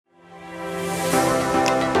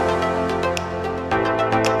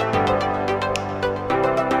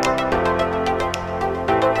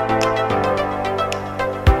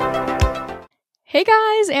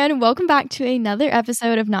and welcome back to another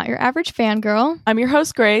episode of Not Your Average Fangirl. I'm your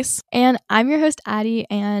host, Grace. And I'm your host, Addie.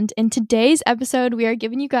 And in today's episode, we are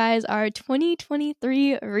giving you guys our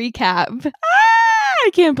 2023 recap. I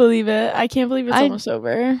can't believe it. I can't believe it's almost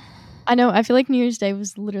over. I know. I feel like New Year's Day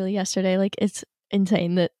was literally yesterday. Like, it's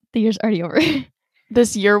insane that the year's already over.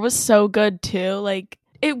 This year was so good, too. Like,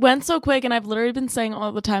 it went so quick, and I've literally been saying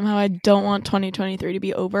all the time how I don't want 2023 to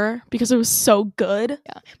be over because it was so good.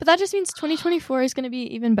 Yeah, but that just means 2024 is going to be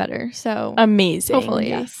even better. So amazing.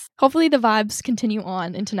 Hopefully the vibes continue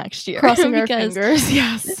on into next year. Crossing our fingers.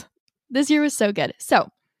 Yes. This year was so good. So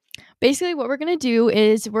basically what we're going to do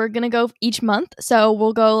is we're going to go each month. So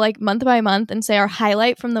we'll go like month by month and say our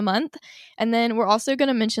highlight from the month. And then we're also going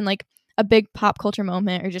to mention like a big pop culture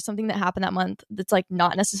moment or just something that happened that month that's like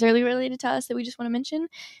not necessarily related to us that we just want to mention.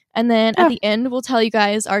 And then at the end, we'll tell you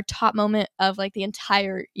guys our top moment of like the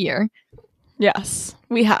entire year. Yes,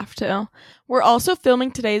 we have to. We're also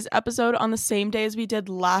filming today's episode on the same day as we did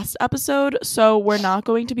last episode. So we're not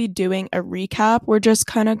going to be doing a recap. We're just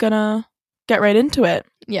kind of going to get right into it.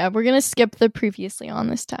 Yeah, we're going to skip the previously on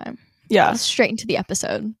this time. Yeah. Straight into the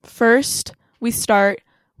episode. First, we start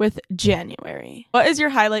with January. What is your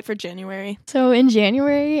highlight for January? So in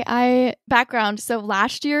January, so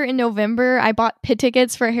last year in November, I bought pit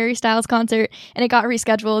tickets for a Harry Styles concert and it got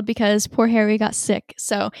rescheduled because poor Harry got sick.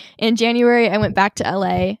 So in January, I went back to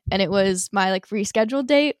LA and it was my like rescheduled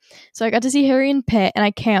date. So I got to see Harry in pit and I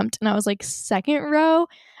camped and I was like second row.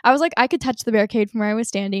 I was like, I could touch the barricade from where I was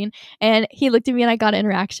standing and he looked at me and I got an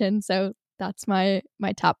interaction. So that's my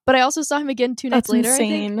top. But I also saw him again 2 nights later,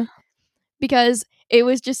 insane. I think, because it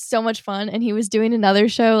was just so much fun and he was doing another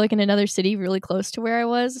show like in another city really close to where I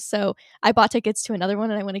was. So I bought tickets to another one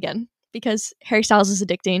and I went again because Harry Styles is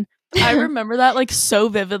addicting. I remember that like so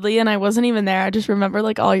vividly and I wasn't even there. I just remember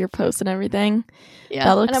like all your posts and everything. Yeah,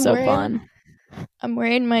 that looks so fun. I'm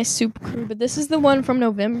wearing my Soup Crew, but this is the one from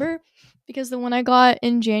November because the one I got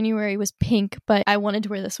in January was pink, but I wanted to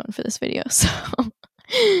wear this one for this video. So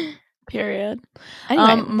period.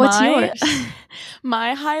 Anyway, what's yours?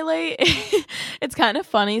 My highlight, it's kind of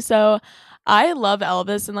funny. So I love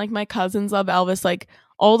Elvis and like my cousins love Elvis. Like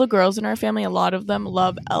all the girls in our family, a lot of them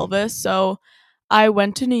love Elvis. So I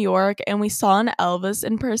went to New York and we saw an Elvis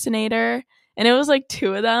impersonator and it was like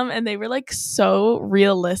 2 of them and they were like so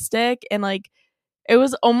realistic and like it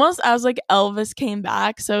was almost as like Elvis came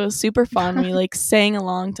back. So it was super fun. We like sang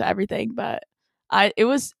along to everything, but it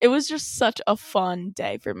was just such a fun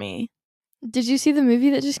day for me. Did you see the movie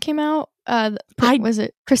that just came out? Was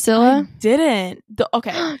it Priscilla? I didn't.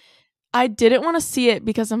 I didn't want to see it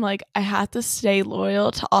because I'm like, I had to stay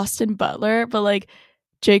loyal to Austin Butler, but like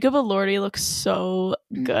Jacob Elordi looks so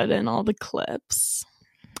good in all the clips.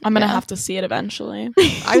 I'm going to have to see it eventually.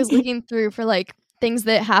 I was looking through for like things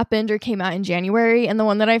that happened or came out in January, and the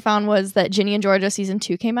one that I found was that Ginny and Georgia season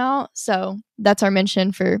 2 came out. So that's our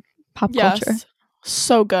mention for pop culture.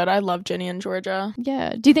 So good. I love Ginny and Georgia.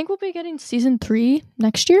 Yeah. Do you think we'll be getting season 3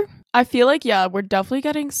 next year? I feel like, yeah, we're definitely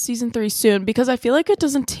getting season 3 soon because I feel like it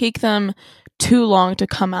doesn't take them too long to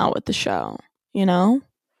come out with the show, you know?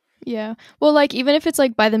 Yeah. Well, like, even if it's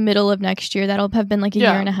like by the middle of next year, that'll have been like a year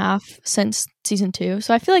and a half since season 2.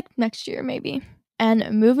 So I feel like next year, maybe.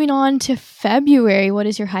 And moving on to February, what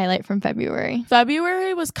is your highlight from February?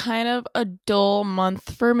 February was kind of a dull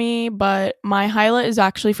month for me, but my highlight is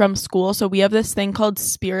actually from school. So we have this thing called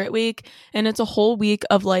Spirit Week, and it's a whole week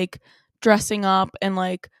of like dressing up and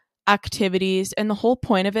like activities. And the whole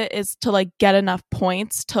point of it is to like get enough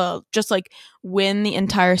points to just like win the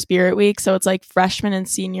entire Spirit Week. So it's like freshmen and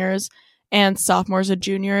seniors and sophomores and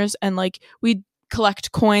juniors. And like we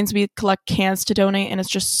collect coins, we collect cans to donate, and it's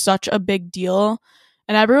just such a big deal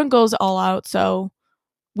and everyone goes all out, so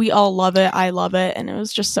we all love it. I love it, and it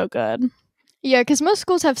was just so good. Yeah, because most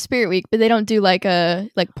schools have Spirit Week, but they don't do like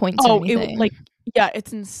points or anything.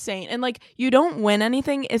 It's insane. And like you don't win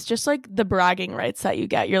anything, it's just like the bragging rights that you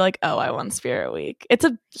get. You're like, oh, I won Spirit Week. It's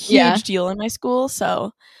a huge deal in my school,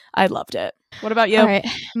 so I loved it. What about you? All right,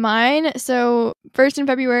 mine. So first in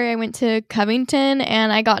February I went to Covington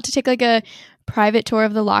and I got to take like a private tour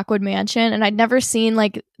of the Lockwood Mansion, and I'd never seen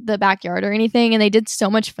like the backyard or anything, and they did so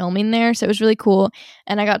much filming there, so it was really cool.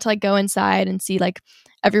 And I got to like go inside and see like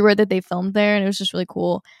everywhere that they filmed there, and it was just really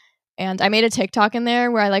cool. And I made a TikTok in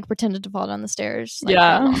there where I like pretended to fall down the stairs.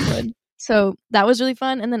 So that was really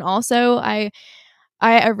fun. And then also I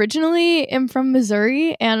originally am from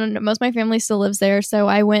Missouri and most of my family still lives there. So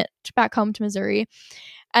I went back home to Missouri.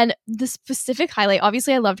 And the specific highlight,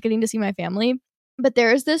 obviously I loved getting to see my family, but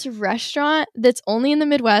there is this restaurant that's only in the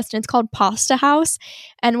Midwest and it's called Pasta House.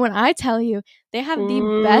 And when I tell you, They have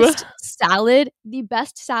Ooh. the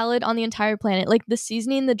best salad on the entire planet. Like the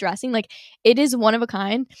seasoning, the dressing, like it is one of a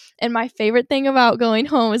kind. And my favorite thing about going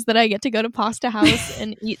home is that I get to go to Pasta House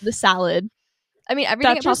and eat the salad. I mean,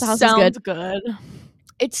 everything That at just Pasta House is good. sounds good.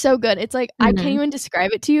 It's so good. It's like I can't Mhm. even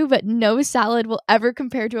describe it to you, but no salad will ever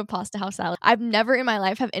compare to a Pasta House salad. I've never in my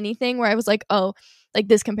life have anything where I was like, oh, like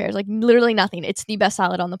this compares. Like literally nothing. It's the best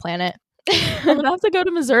salad on the planet. I'm gonna have to go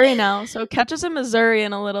to Missouri now, so catch us in Missouri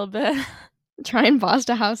in a little bit. Trying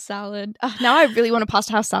Pasta House salad. Now I really want a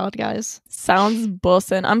Pasta House salad, guys. Sounds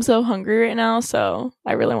bussin'. I'm so hungry right now, so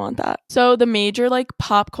I really want that. So the major like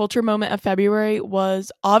pop culture moment of February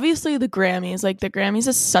was obviously the Grammys. Like the Grammys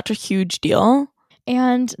is such a huge deal.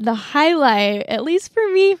 And the highlight, at least for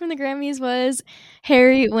me from the Grammys, was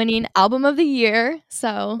Harry winning Album of the Year.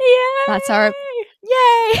 So Yay! that's our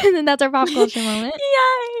yay! And then that's our pop culture moment.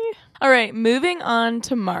 Yay! All right, moving on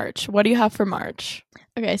to March. What do you have for March?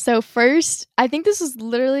 Okay, so first, I think this was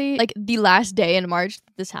literally like the last day in March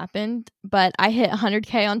that this happened, but I hit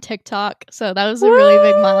 100K on TikTok, so that was a really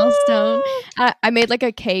big milestone. I made like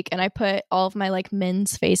a cake and I put all of my like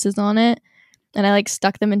men's faces on it, and I like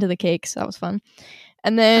stuck them into the cake, so that was fun.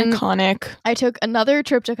 And then Iconic. I took another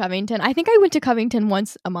trip to Covington. I think I went to Covington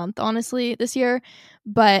once a month, honestly, this year,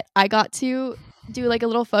 but I got to do like a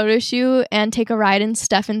little photo shoot and take a ride in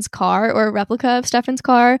Stefan's car, or a replica of Stefan's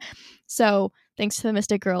car. So thanks to the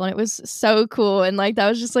Mystic Girl, and it was so cool, and like that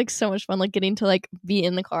was just like so much fun, like getting to like be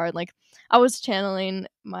in the car, and like I was channeling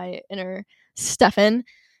my inner Stefan,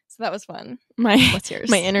 so that was fun. What's yours?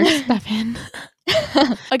 My inner Stefan.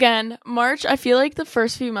 Again, March, I feel like the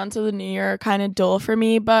first few months of the new year are kind of dull for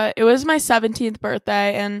me, but it was my 17th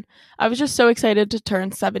birthday and I was just so excited to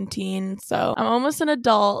turn 17. So I'm almost an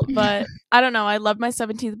adult, but I don't know. I loved my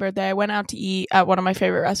 17th birthday. I went out to eat at one of my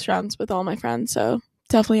favorite restaurants with all my friends. So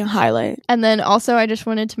definitely a highlight. And then also, I just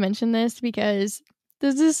wanted to mention this because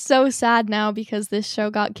this is so sad now because this show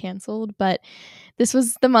got canceled, but this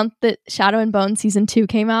was the month that Shadow and Bone season 2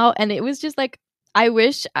 came out, and it was just like, I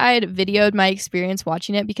wish I had videoed my experience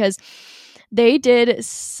watching it because they did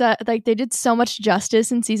so much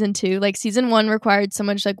justice in season 2. Like season 1 required so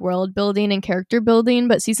much like world building and character building,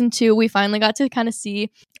 but season 2 we finally got to kind of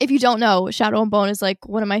see. If you don't know, Shadow and Bone is like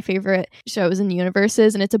one of my favorite shows in the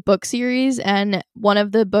universes, and it's a book series, and one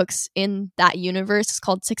of the books in that universe is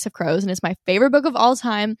called Six of Crows, and it's my favorite book of all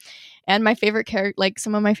time. And my favorite character, like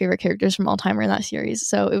some of my favorite characters from all time are in that series.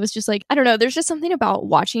 So it was just like, I don't know, there's just something about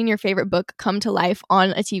watching your favorite book come to life on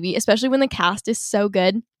a TV, especially when the cast is so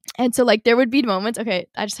good. And so like there would be moments, okay,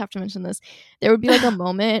 I just have to mention this. There would be like a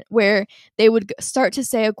moment where they would start to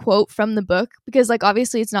say a quote from the book, because like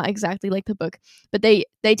obviously it's not exactly like the book, but they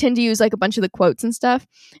tend to use like a bunch of the quotes and stuff.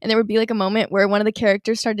 And there would be like a moment where one of the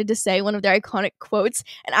characters started to say one of their iconic quotes,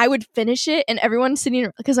 and I would finish it, and everyone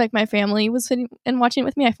sitting, because like my family was sitting and watching it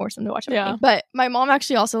with me, I forced them to watch it with me. But my mom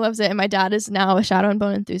actually also loves it, and my dad is now a Shadow and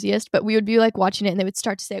Bone enthusiast. But we would be like watching it, and they would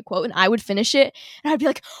start to say a quote, and I would finish it, and I'd be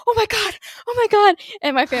like, oh my god,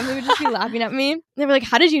 and my family would just be laughing at me. They were like,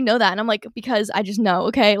 how did you know that? And I'm like, because I just know,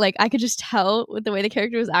 okay, like I could just tell with the way the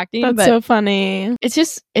character was acting. That's but so funny.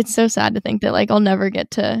 it's so sad to think that like I'll never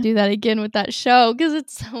get to do that again with that show, because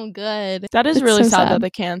it's so good. That is It's really so sad that they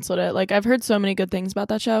canceled it. Like I've heard so many good things about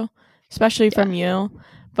that show, especially from you,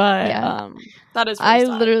 but that is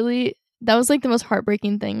really sad. That was like the most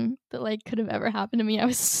heartbreaking thing that like could have ever happened to me. I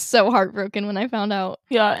was so heartbroken when I found out.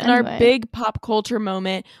 Yeah, and our big pop culture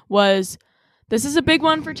moment was, this is a big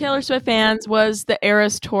one for Taylor Swift fans, was the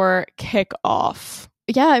Eras Tour kickoff.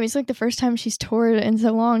 Yeah, I mean, it's like the first time she's toured in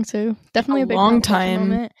so long, so definitely a big long time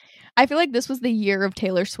moment. I feel like this was the year of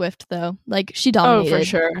Taylor Swift, though. Like she dominated. Oh, for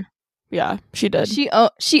sure. Yeah, she did. She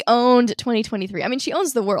owned 2023. I mean, she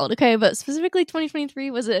owns the world, okay, but specifically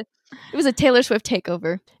 2023 was a Taylor Swift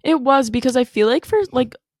takeover. It was, because I feel like for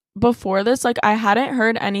like before this, like I hadn't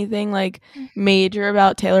heard anything like major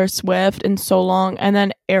about Taylor Swift in so long, and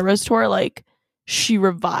then Eras Tour, like she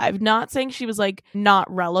revived. Not saying she was like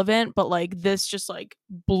not relevant, but like this just like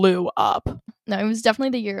blew up. No, it was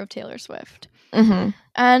definitely the year of Taylor Swift. Mm-hmm.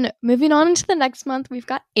 And moving on into the next month, we've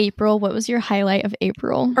got April. What was your highlight of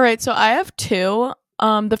April? All right, so I have two.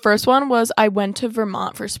 The first one was I went to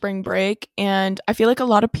Vermont for spring break, and I feel like a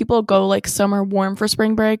lot of people go like somewhere warm for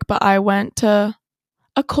spring break, but I went to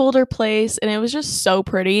a colder place and it was just so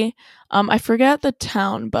pretty. I forget the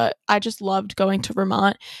town, but I just loved going to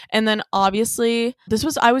Vermont. And then obviously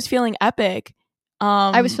I was feeling epic.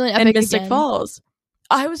 I was feeling epic in Mystic again. Falls.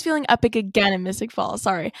 I was feeling epic again in Mystic Falls.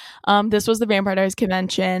 Sorry. This was the Vampire Diaries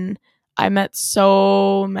convention. I met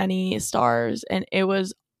so many stars and it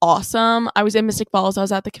was awesome. I was in Mystic Falls. I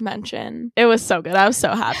was at the convention. It was so good. I was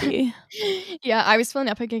so happy. Yeah, I was feeling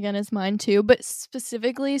epic again as mine too, but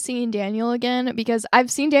specifically seeing Daniel again because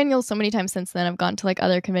I've seen Daniel so many times since then. I've gone to like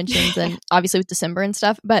other conventions and obviously with December and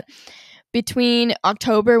stuff, but between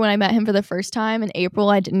October when I met him for the first time and April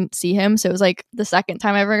I didn't see him, so it was like the second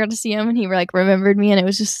time I ever got to see him and he like remembered me and it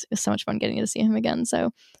was so much fun getting to see him again.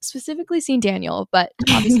 So specifically seeing Daniel, but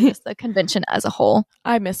obviously just the convention as a whole.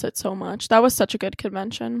 I miss it so much. That was such a good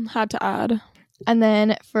convention. Had to add. And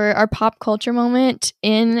then for our pop culture moment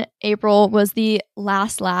in April was the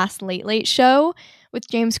last Late Late Show with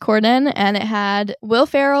James Corden, and it had Will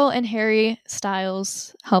Ferrell and Harry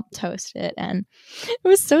Styles helped host it, and it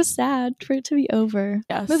was so sad for it to be over.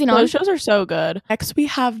 Yes, moving on. Those shows are so good. Next we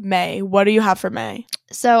have May. What do you have for May?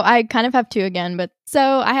 So I kind of have two again, but so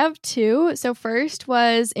I have two. So first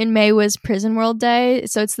was in May was Prison World Day.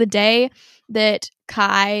 So it's the day that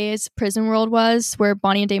Kai's Prison World was, where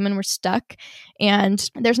Bonnie and Damon were stuck. And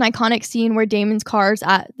there's an iconic scene where Damon's car's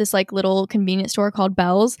at this like little convenience store called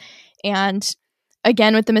Bell's. And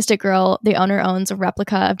again, with the Mystic Girl, the owner owns a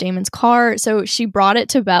replica of Damon's car. So she brought it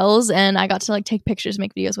to Bell's and I got to like take pictures,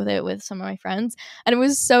 make videos with it with some of my friends. And it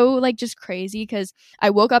was so like just crazy because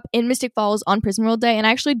I woke up in Mystic Falls on Prison World Day and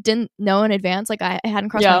I actually didn't know in advance. Like I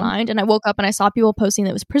hadn't crossed my mind. And I woke up and I saw people posting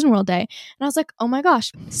that it was Prison World Day. And I was like, oh my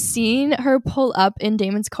gosh, seeing her pull up in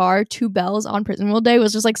Damon's car to Bell's on Prison World Day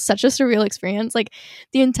was just like such a surreal experience. Like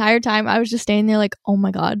the entire time I was just standing there like, oh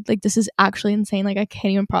my God, like this is actually insane. Like I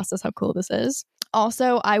can't even process how cool this is.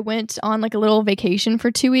 Also, I went on like a little vacation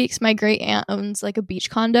for 2 weeks. My great aunt owns like a beach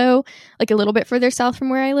condo, like a little bit further south from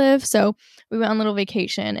where I live. So we went on a little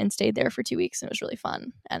vacation and stayed there for 2 weeks and it was really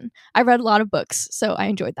fun. And I read a lot of books, so I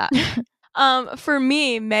enjoyed that. For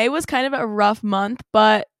me, May was kind of a rough month,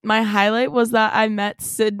 but my highlight was that I met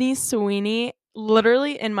Sydney Sweeney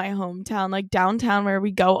literally in my hometown, like downtown where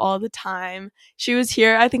we go all the time. She was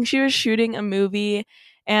here. I think she was shooting a movie.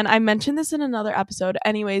 And I mentioned this in another episode.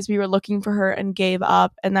 Anyways, we were looking for her and gave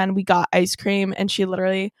up. And then we got ice cream and she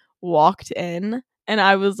literally walked in. And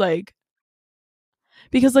I was like,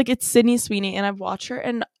 because like it's Sydney Sweeney and I've watched her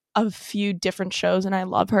in a few different shows and I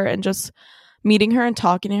love her. And just meeting her and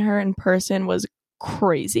talking to her in person was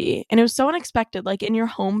crazy. And it was so unexpected. Like in your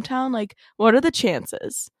hometown, like what are the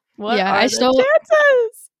chances? I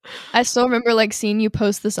still remember like seeing you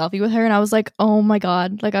post the selfie with her and I was like, oh my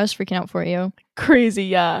God, like I was freaking out for you. Crazy,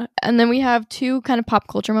 yeah. And then we have two kind of pop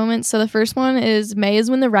culture moments. So the first one is May is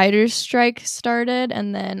when the writers' strike started,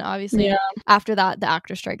 and then obviously after that the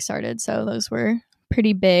actor strike started. So those were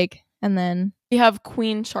pretty big. And then we have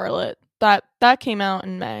Queen Charlotte. That came out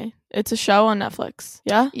in May. It's a show on Netflix.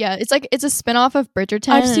 Yeah? Yeah, it's a spinoff of Bridgerton.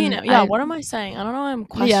 I've seen it. Yeah, what am I saying? I don't know why I'm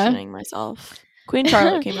questioning myself. Queen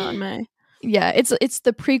Charlotte came out in May. Yeah, it's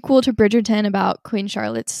the prequel to Bridgerton about Queen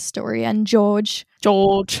Charlotte's story and George.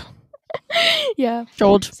 Yeah.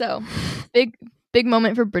 George. So, big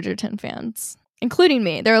moment for Bridgerton fans, including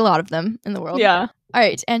me. There are a lot of them in the world. Yeah. All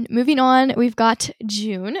right, and moving on, we've got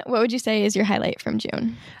June. What would you say is your highlight from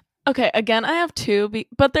June? Okay, again, I have two,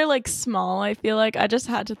 but they're like small. I feel like I just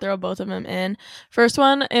had to throw both of them in. First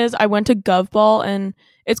one is I went to Gov Ball, and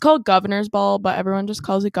it's called Governor's Ball, but everyone just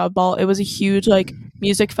calls it Gov Ball. It was a huge like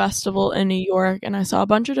music festival in New York, and I saw a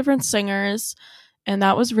bunch of different singers, and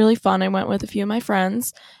that was really fun. I went with a few of my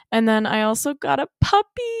friends, and then I also got a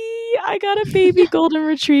puppy. I got a baby golden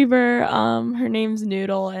retriever. Her name's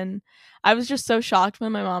Noodle, and I was just so shocked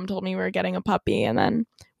when my mom told me we were getting a puppy, and then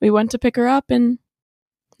we went to pick her up, and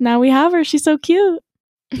now we have her. She's so cute.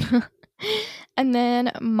 And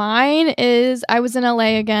then mine is I was in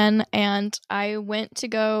LA again and I went to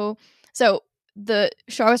go. So the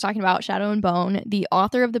show I was talking about, Shadow and Bone, the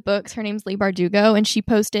author of the books, her name's Leigh Bardugo, and she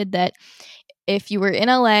posted that if you were in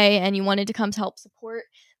LA and you wanted to come to help support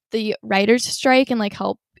the writers' strike and like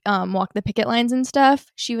help walk the picket lines and stuff,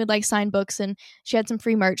 she would like sign books, and she had some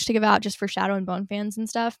free merch to give out just for Shadow and Bone fans and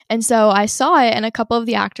stuff. And so I saw it, and a couple of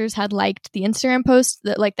the actors had liked the Instagram post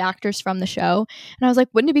that like the actors from the show, and I was like,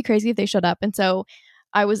 wouldn't it be crazy if they showed up? And so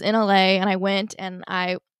I was in LA and I went, and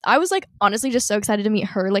I was like honestly just so excited to meet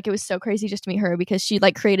her. Like it was so crazy just to meet her because she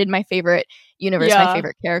like created my favorite universe, my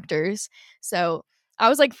favorite characters. So I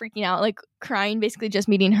was like freaking out, like crying basically just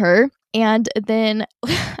meeting her. And then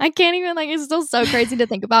I can't even, like, it's still so crazy to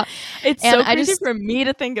think about. It's and so crazy for me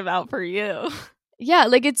to think about for you. Yeah,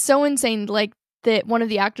 like it's so insane, like that one of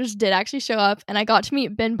the actors did actually show up, and I got to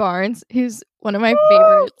meet Ben Barnes, who's one of my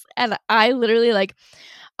favorites. And I literally like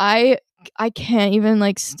I can't even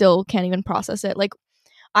like still can't even process it. Like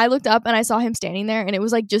I looked up and I saw him standing there, and it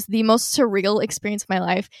was like just the most surreal experience of my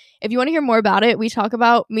life. If you want to hear more about it, we talk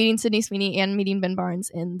about meeting Sydney Sweeney and meeting Ben Barnes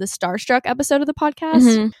in the Starstruck episode of the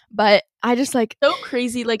podcast. But I just like so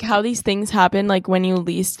crazy, like how these things happen, like when you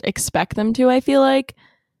least expect them to. I feel like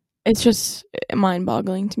it's just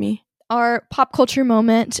mind-boggling to me. Our pop culture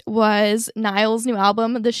moment was Niall's new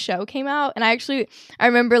album, The Show, came out, and I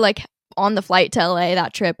remember like on the flight to LA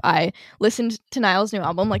that trip, I listened to Niall's new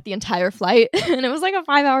album like the entire flight, and it was like a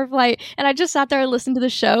 5-hour flight, and I just sat there and listened to The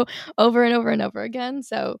Show over and over and over again.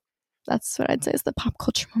 So that's what I'd say is the pop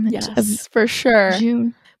culture moment of for sure.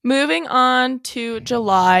 June. Moving on to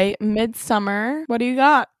July, Midsummer. What do you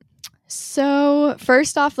got? So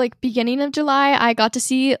first off, like beginning of July, I got to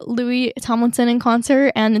see Louis Tomlinson in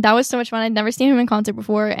concert, and that was so much fun. I'd never seen him in concert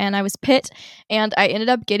before, and I was Pit, and I ended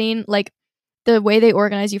up getting like the way they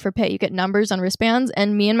organize you for Pit, you get numbers on wristbands,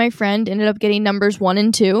 and me and my friend ended up getting numbers 1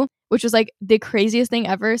 and 2, which was like the craziest thing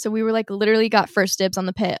ever. So we were like literally got first dibs on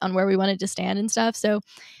the Pit on where we wanted to stand and stuff. So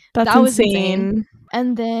that was insane.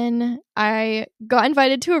 And then I got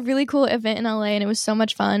invited to a really cool event in LA, and it was so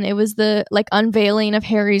much fun. It was the like unveiling of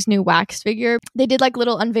Harry's new wax figure. They did like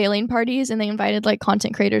little unveiling parties, and they invited like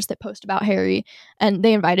content creators that post about Harry, and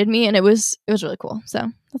they invited me, and it was really cool.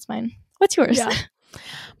 So that's mine. What's yours? Yeah.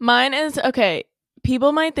 Mine is, okay,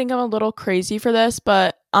 people might think I'm a little crazy for this,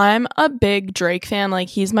 but I'm a big Drake fan. Like,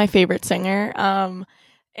 he's my favorite singer.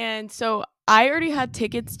 And so I already had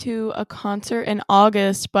tickets to a concert in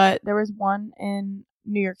August, but there was one in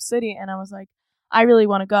New York City, and I was like, I really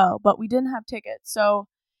want to go, but we didn't have tickets. So,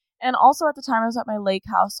 and also at the time I was at my lake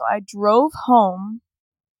house, so I drove home.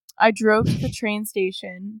 I drove to the train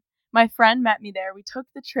station. My friend met me there. We took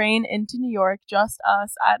the train into New York, just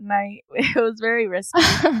us at night. It was very risky.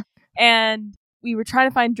 And we were trying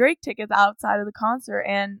to find Drake tickets outside of the concert.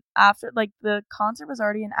 And after, like, the concert was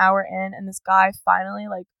already an hour in, and this guy finally,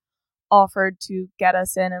 like, offered to get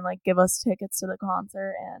us in and, like, give us tickets to the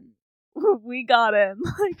concert. And we got in.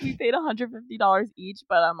 Like, we paid $150 each,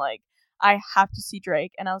 but I'm like, I have to see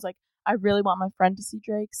Drake. And I was like, I really want my friend to see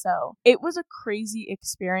Drake. So it was a crazy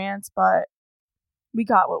experience, but we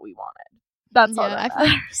got what we wanted. That's all that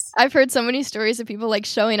matters. I've heard so many stories of people like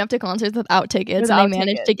showing up to concerts without tickets and they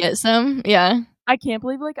managed to get some. Yeah. I can't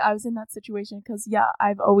believe like I was in that situation because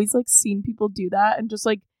I've always like seen people do that, and just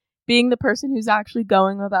like being the person who's actually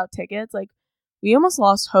going without tickets, like we almost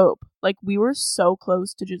lost hope. Like we were so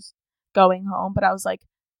close to just going home, but I was like,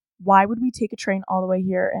 why would we take a train all the way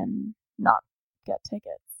here and not get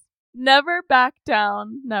tickets? Never back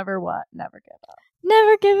down. Never give up.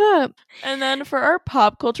 Never give up. And then for our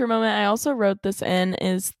pop culture moment, I also wrote this in,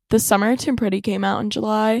 is The Summer Too Pretty came out in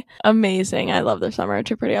July. Amazing. I love The Summer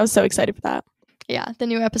Too Pretty. I was so excited for that. Yeah, the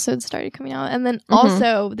new episodes started coming out. And then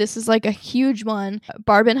also, this is like a huge one,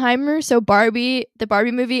 Barbenheimer. So Barbie, the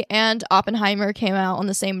Barbie movie, and Oppenheimer came out on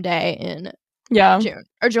the same day in June.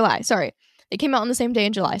 Or July, sorry. They came out on the same day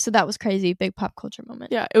in July. So that was crazy. Big pop culture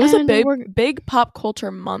moment. Yeah, it was a big pop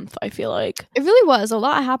culture month, I feel like. It really was. A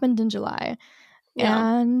lot happened in July.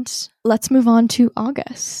 Yeah. And let's move on to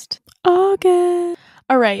August. All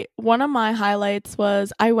right. One of my highlights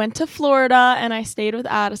was I went to Florida and I stayed with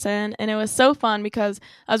Addison, and it was so fun because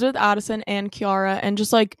I was with Addison and Kiara, and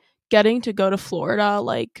just like getting to go to Florida,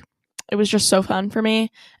 like it was just so fun for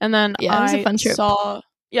me. And then it was a fun trip.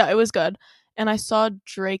 It was good. And I saw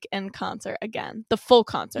Drake in concert again, the full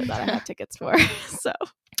concert that I had tickets for.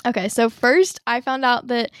 So first I found out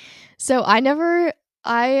that,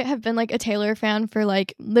 I have been like a Taylor fan for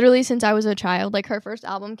like literally since I was a child. Like her first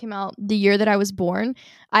album came out the year that I was born.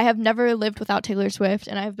 I have never lived without Taylor Swift,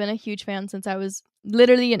 and I've been a huge fan since I was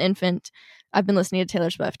literally an infant. I've been listening to Taylor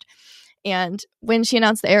Swift. And when she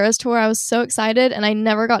announced the Eras tour, I was so excited, and I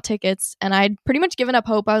never got tickets, and I'd pretty much given up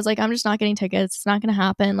hope. I was like, I'm just not getting tickets. It's not going to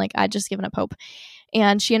happen. Like, I'd just given up hope.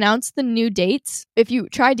 And she announced the new dates. If you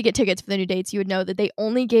tried to get tickets for the new dates, you would know that they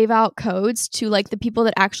only gave out codes to like the people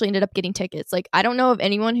that actually ended up getting tickets. Like, I don't know of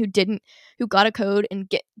anyone who got a code and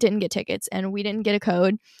didn't get tickets, and we didn't get a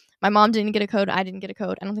code. My mom didn't get a code. I didn't get a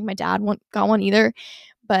code. I don't think my dad got one either.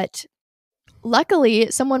 But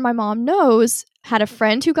luckily, someone my mom knows had a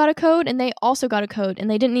friend who got a code, and they also got a code, and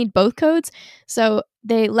they didn't need both codes. So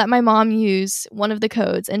they let my mom use one of the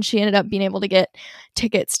codes, and she ended up being able to get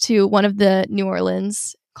tickets to one of the New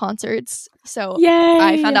Orleans concerts. So Yay!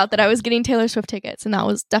 I found out that I was getting Taylor Swift tickets, and that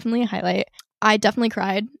was definitely a highlight. I definitely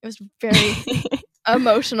cried. It was very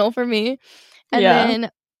emotional for me. And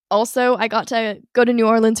then also, I got to go to New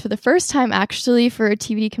Orleans for the first time, actually, for a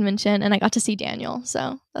TVD convention, and I got to see Daniel.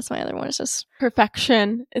 So that's my other one. It's just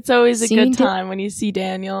perfection. It's always a good time when you see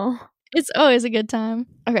Daniel. It's always a good time.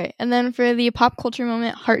 Okay, and then for the pop culture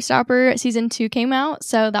moment, Heartstopper season 2 came out,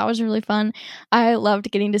 so that was really fun. I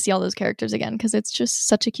loved getting to see all those characters again because it's just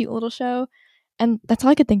such a cute little show. And that's all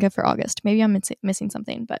I could think of for August. Maybe I'm missing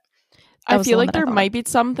something, but that I was the feel one like that I there thought might be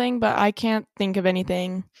something, but I can't think of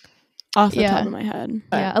anything off the top of my head.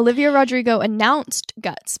 Yeah, Olivia Rodrigo announced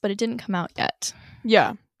Guts, but it didn't come out yet.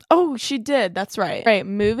 Yeah. Oh, she did. That's right. Right.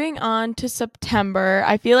 Moving on to September.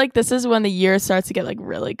 I feel like this is when the year starts to get like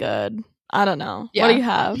really good. I don't know. Yeah. What do you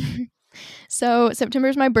have? So September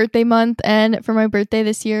is my birthday month, and for my birthday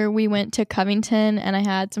this year, we went to Covington, and I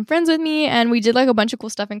had some friends with me, and we did like a bunch of cool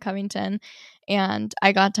stuff in Covington, and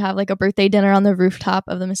I got to have like a birthday dinner on the rooftop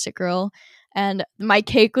of the Mystic Grill, and my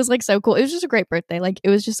cake was like so cool. It was just a great birthday. Like it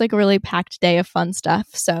was just like a really packed day of fun stuff.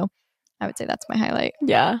 So I would say that's my highlight.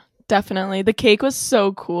 Yeah, definitely. The cake was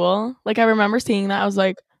so cool. Like I remember seeing that. I was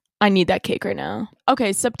like, I need that cake right now.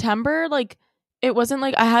 Okay, September, like it wasn't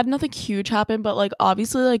like I had nothing huge happen, but like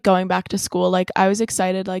obviously like going back to school, like I was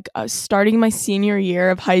excited, like I was starting my senior year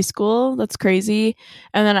of high school. That's crazy.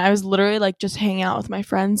 And then I was literally like just hanging out with my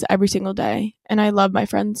friends every single day. And I love my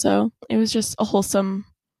friends. So it was just a wholesome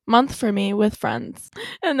month for me with friends.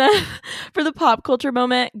 And then for the pop culture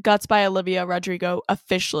moment, Guts by Olivia Rodrigo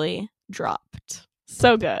officially dropped.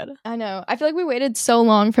 So good. I know. I feel like we waited so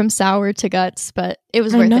long from Sour to Guts, but it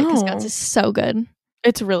was worth it because Guts is so good.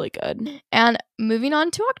 It's really good. And moving on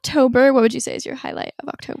to October, what would you say is your highlight of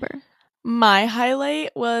October? My highlight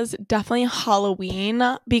was definitely Halloween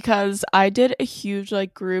because I did a huge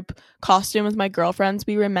like group costume with my girlfriends.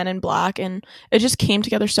 We were Men in Black and it just came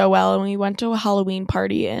together so well, and we went to a Halloween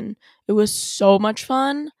party and it was so much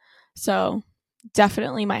fun. So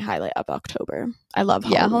definitely my highlight of October. I love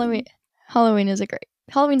Halloween. Yeah, Halloween is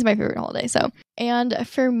Halloween's my favorite holiday. So, and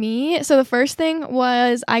for me, so the first thing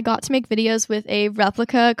was I got to make videos with a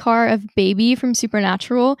replica car of Baby from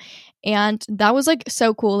Supernatural, and that was like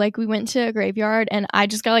so cool. Like we went to a graveyard and I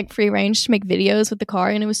just got like free range to make videos with the car,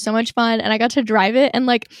 and it was so much fun, and I got to drive it and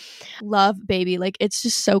like love Baby. Like it's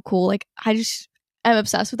just so cool. Like I'm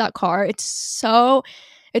obsessed with that car. It's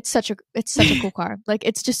such a cool car. Like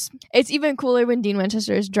it's even cooler when Dean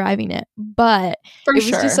Winchester is driving it. But it was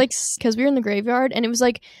just like because we were in the graveyard and it was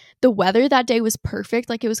like the weather that day was perfect.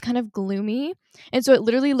 Like it was kind of gloomy, and so it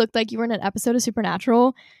literally looked like you were in an episode of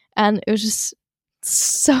Supernatural, and it was just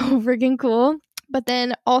so freaking cool. But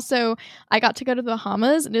then also I got to go to the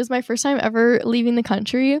Bahamas, and it was my first time ever leaving the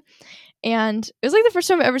country. And it was like the first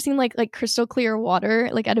time I've ever seen like crystal clear water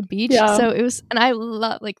like at a beach. Yeah. So it was, and I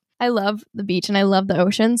love the beach and I love the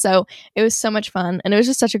ocean. So it was so much fun, and it was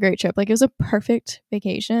just such a great trip. Like it was a perfect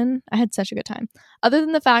vacation. I had such a good time. Other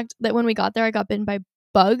than the fact that when we got there, I got bitten by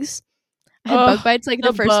bugs. I had bug bites like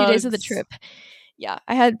the first few days of the trip. Yeah,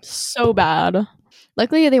 I had so bad.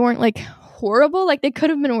 Luckily, they weren't like horrible. Like they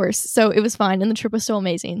could have been worse. So it was fine, and the trip was still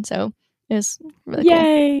amazing. So it was really cool.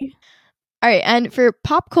 Yay. All right, and for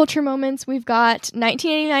pop culture moments, we've got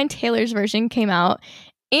 1989 Taylor's version came out,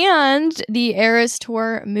 and the Eras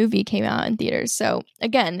Tour movie came out in theaters. So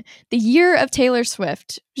again, the year of Taylor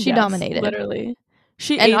Swift, she dominated. Literally,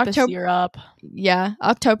 she ate this year up. Yeah,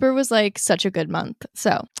 October was like such a good month.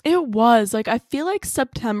 So it was like I feel like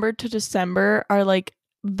September to December are like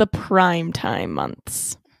the prime time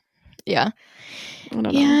months. Yeah, I don't know.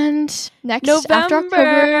 And next after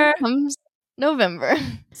October comes November.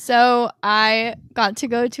 So I got to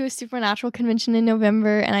go to a Supernatural convention in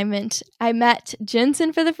November, and I met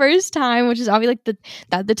Jensen for the first time, which is obviously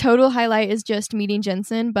like the total highlight is just meeting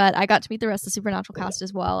Jensen, but I got to meet the rest of the Supernatural cast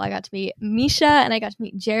as well. I got to meet Misha and I got to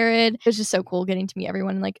meet Jared. It was just so cool getting to meet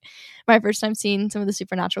everyone, and like my first time seeing some of the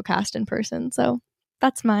Supernatural cast in person. So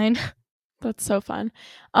that's mine. That's so fun.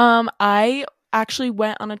 I actually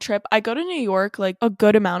went on a trip. I go to New York like a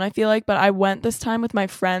good amount, I feel like, but I went this time with my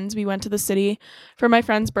friends. We went to the city for my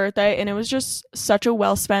friend's birthday, and it was just such a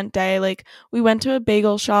well spent day. Like we went to a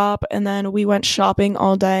bagel shop, and then we went shopping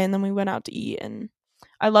all day, and then we went out to eat, and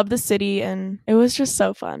I love the city, and it was just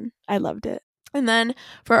so fun. I loved it. And then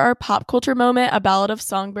for our pop culture moment, A Ballad of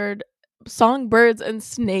Songbirds and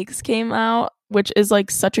Snakes came out, which is like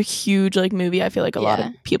such a huge like movie. I feel like a lot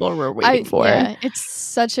of people were waiting for. Yeah, it's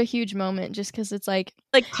such a huge moment just because it's like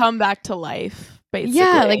come back to life, basically.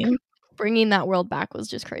 Yeah, like bringing that world back was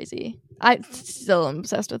just crazy. I still am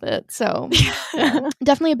obsessed with it. So yeah,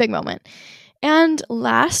 definitely a big moment. And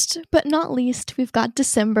last but not least, we've got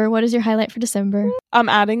December. What is your highlight for December? I'm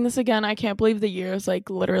adding this again. I can't believe the year is like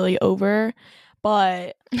literally over.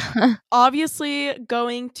 But obviously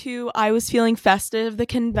going to I Was Feeling Festive, the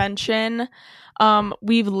convention,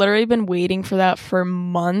 we've literally been waiting for that for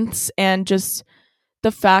months, and just the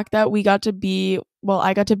fact that we got to be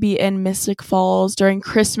I got to be in Mystic Falls during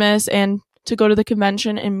Christmas and to go to the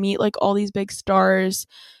convention and meet like all these big stars.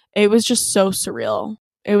 It was just so surreal.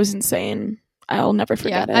 It was insane. I'll never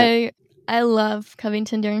forget it. I love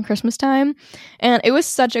Covington during Christmas time, and it was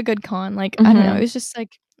such a good con. Like, I don't know, it was just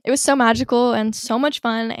like, it was so magical and so much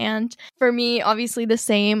fun. And for me, obviously the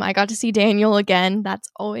same. I got to see Daniel again. That's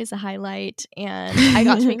always a highlight. And I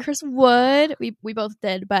got to meet Chris Wood. We both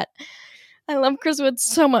did, but I love Chris Wood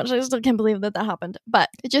so much. I still can't believe that happened. But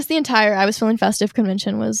just the entire I Was Feeling Festive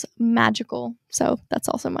convention was magical. So that's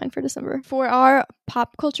also mine for December. For our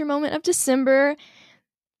pop culture moment of December,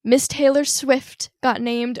 Miss Taylor Swift got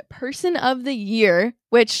named Person of the Year,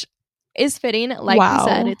 which is fitting. Like we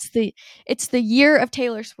said, it's the year of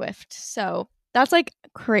Taylor Swift. So that's like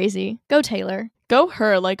crazy. Go Taylor. Go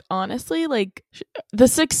her. Like, honestly, like the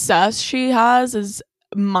success she has is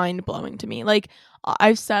mind-blowing to me. Like,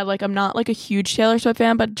 I've said, like, I'm not like a huge Taylor Swift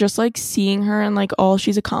fan, but just like seeing her and like all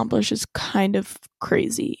she's accomplished is kind of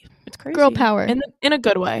crazy. It's crazy. Girl power. In a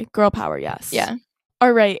good way. Girl power, yes. Yeah.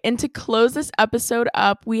 All right, and to close this episode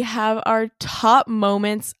up, we have our top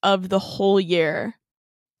moments of the whole year.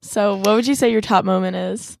 So what would you say your top moment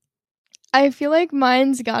is? I feel like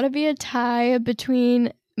mine's got to be a tie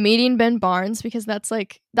between meeting Ben Barnes, because that's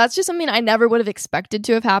just something I never would have expected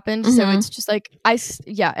to have happened. So it's just like, I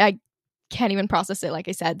can't even process it, like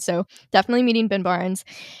I said. So definitely meeting Ben Barnes.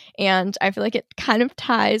 And I feel like it kind of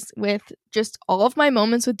ties with just all of my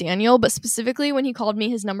moments with Daniel, but specifically when he called me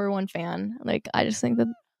his number one fan. Like, I just think that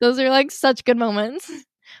those are like such good moments.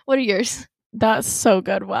 What are yours? That's so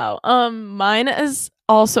good. Wow. Mine is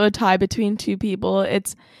also a tie between two people.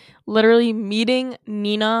 It's literally meeting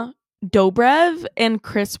Nina Dobrev and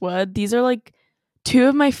Chris Wood. These are like two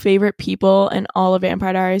of my favorite people in all of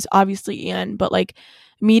Vampire Diaries. Obviously Ian, but like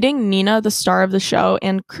meeting Nina, the star of the show,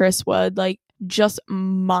 and Chris Wood, like, just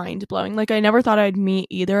mind-blowing. Like, I never thought I'd meet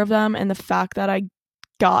either of them, and the fact that I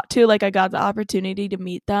got the opportunity to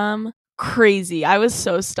meet them, crazy. I was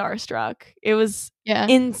so starstruck. It was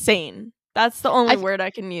insane. That's the only word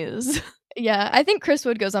I can use. Yeah, I think Chris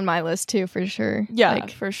Wood goes on my list too, for sure. Yeah,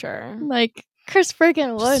 like, for sure. Like, Chris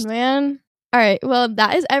freaking Wood, man. All right, well,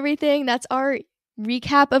 that is everything. That's our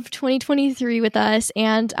recap of 2023 with us,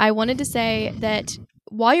 and I wanted to say that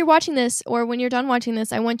while you're watching this, or when you're done watching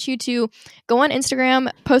this, I want you to go on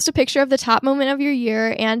Instagram, post a picture of the top moment of your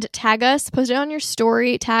year, and tag us. Post it on your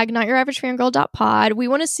story. Tag notyouravagefangirl.pod. We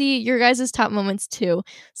want to see your guys' top moments too.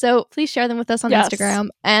 So please share them with us on Instagram.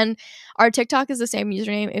 And our TikTok is the same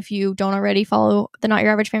username. If you don't already follow the Not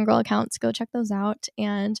Your Average Fangirl accounts, go check those out.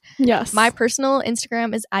 And my personal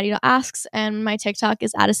Instagram is Addie.asks, and my TikTok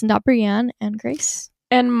is Addison.Brienne. And Grace.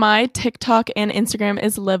 And my TikTok and Instagram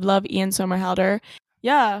is LiveLoveIanSommerhalder.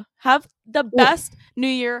 Yeah, have the best New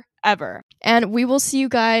Year ever. And we will see you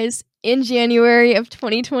guys in January of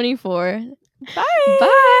 2024. Bye. Bye.